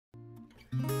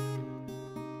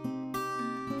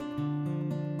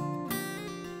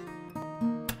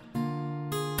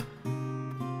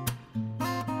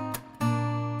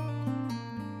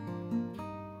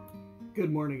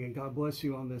Good morning and God bless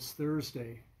you on this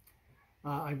Thursday.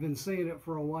 I've been saying it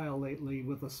for a while lately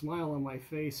with a smile on my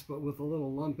face, but with a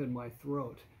little lump in my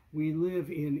throat. We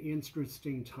live in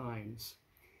interesting times.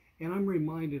 And I'm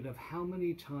reminded of how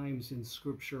many times in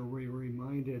Scripture we're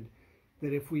reminded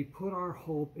that if we put our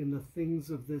hope in the things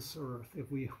of this earth,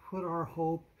 if we put our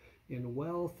hope in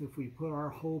wealth, if we put our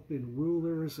hope in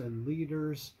rulers and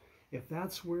leaders, if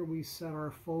that's where we set our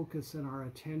focus and our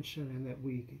attention and that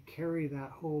we carry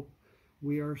that hope,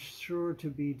 we are sure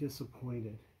to be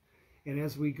disappointed. And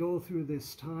as we go through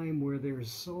this time where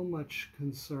there's so much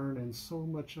concern and so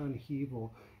much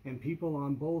upheaval, and people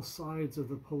on both sides of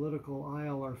the political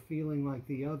aisle are feeling like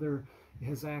the other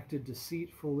has acted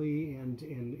deceitfully and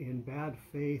in bad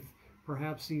faith,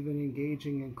 perhaps even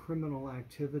engaging in criminal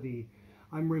activity,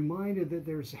 I'm reminded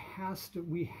that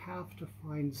we have to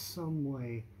find some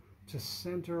way to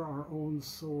center our own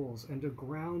souls and to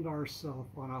ground ourselves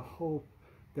on a hope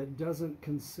that doesn't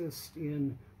consist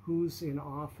in who's in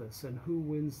office and who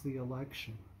wins the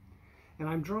election. And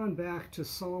I'm drawn back to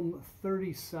Psalm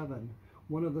 37,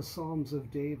 one of the Psalms of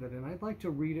David, and I'd like to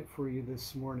read it for you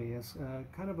this morning as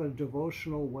kind of a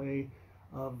devotional way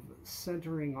of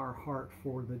centering our heart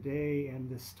for the day and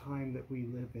this time that we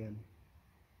live in.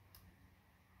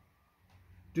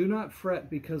 Do not fret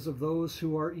because of those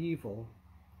who are evil,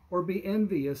 or be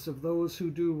envious of those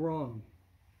who do wrong.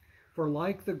 For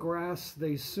like the grass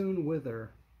they soon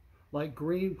wither, like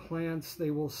green plants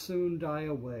they will soon die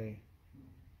away.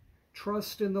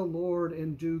 Trust in the Lord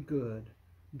and do good.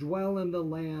 Dwell in the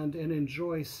land and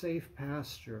enjoy safe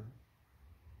pasture.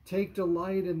 Take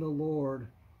delight in the Lord,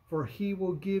 for he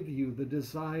will give you the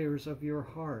desires of your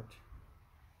heart.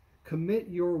 Commit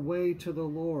your way to the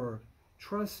Lord.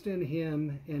 Trust in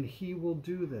him, and he will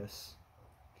do this.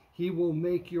 He will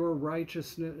make your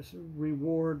righteousness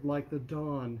reward like the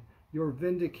dawn, your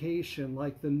vindication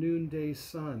like the noonday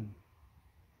sun.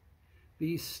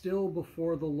 Be still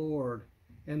before the Lord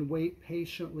and wait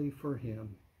patiently for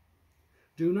him.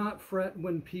 Do not fret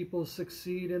when people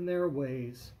succeed in their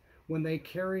ways, when they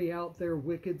carry out their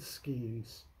wicked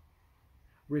schemes.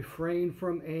 Refrain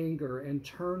from anger and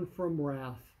turn from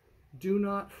wrath. Do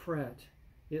not fret,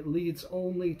 it leads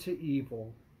only to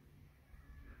evil.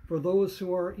 For those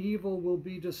who are evil will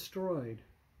be destroyed,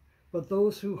 but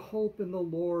those who hope in the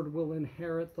Lord will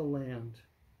inherit the land.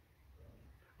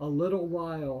 A little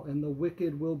while, and the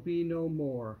wicked will be no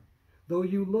more. Though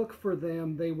you look for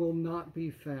them, they will not be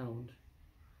found.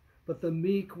 But the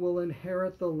meek will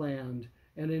inherit the land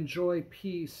and enjoy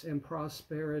peace and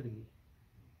prosperity.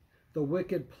 The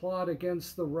wicked plot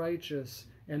against the righteous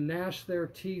and gnash their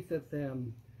teeth at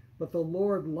them, but the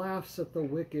Lord laughs at the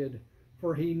wicked,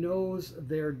 for he knows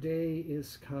their day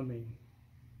is coming.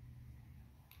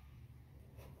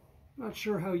 Not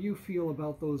sure how you feel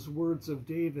about those words of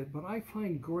David, but I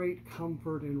find great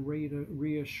comfort and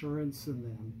reassurance in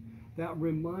them. That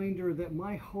reminder that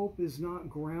my hope is not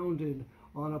grounded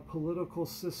on a political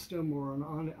system or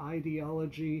on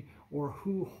ideology or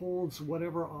who holds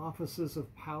whatever offices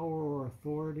of power or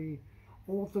authority.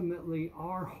 Ultimately,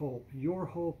 our hope, your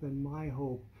hope and my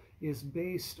hope, is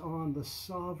based on the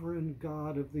sovereign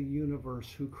God of the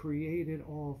universe who created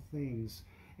all things.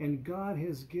 And God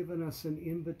has given us an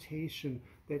invitation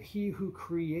that he who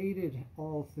created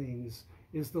all things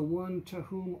is the one to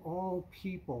whom all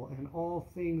people and all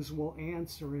things will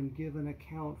answer and give an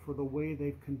account for the way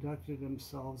they've conducted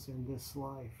themselves in this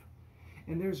life.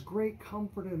 And there's great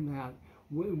comfort in that,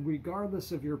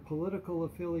 regardless of your political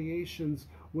affiliations,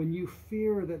 when you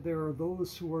fear that there are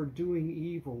those who are doing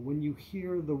evil, when you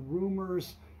hear the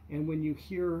rumors and when you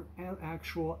hear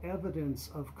actual evidence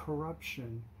of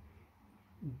corruption.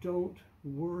 Don't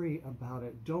worry about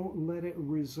it. Don't let it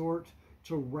resort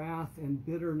to wrath and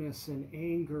bitterness and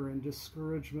anger and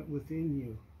discouragement within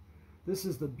you. This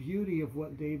is the beauty of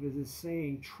what David is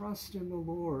saying. Trust in the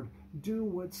Lord. Do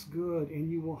what's good,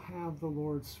 and you will have the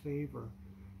Lord's favor.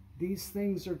 These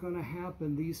things are going to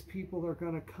happen. These people are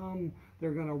going to come.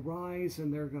 They're going to rise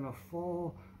and they're going to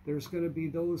fall. There's going to be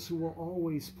those who will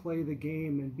always play the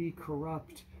game and be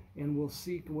corrupt and will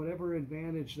seek whatever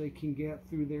advantage they can get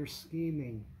through their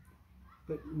scheming.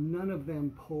 But none of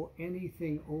them pull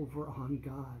anything over on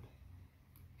God.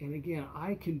 And again,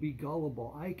 I can be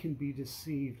gullible, I can be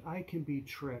deceived, I can be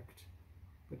tricked,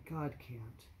 but God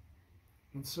can't.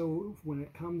 And so when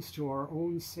it comes to our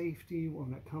own safety,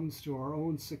 when it comes to our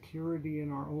own security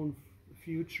and our own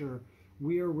future,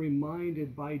 we are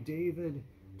reminded by David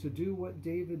to do what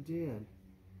David did,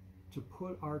 to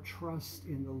put our trust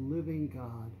in the living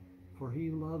God, for he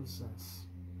loves us.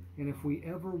 And if we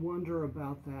ever wonder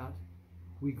about that,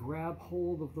 We grab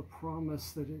hold of the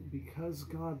promise that because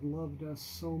God loved us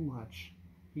so much,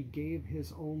 he gave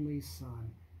his only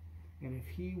Son. And if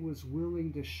he was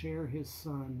willing to share his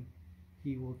Son,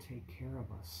 he will take care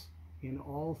of us in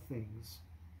all things,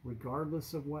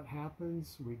 regardless of what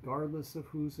happens, regardless of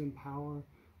who's in power,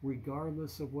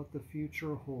 regardless of what the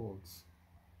future holds.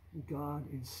 God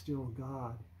is still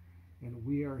God, and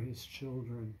we are his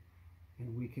children,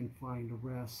 and we can find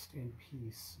rest and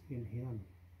peace in him.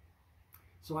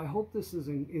 So I hope this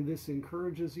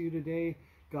encourages you today.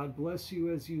 God bless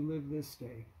you as you live this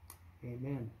day.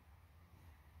 Amen.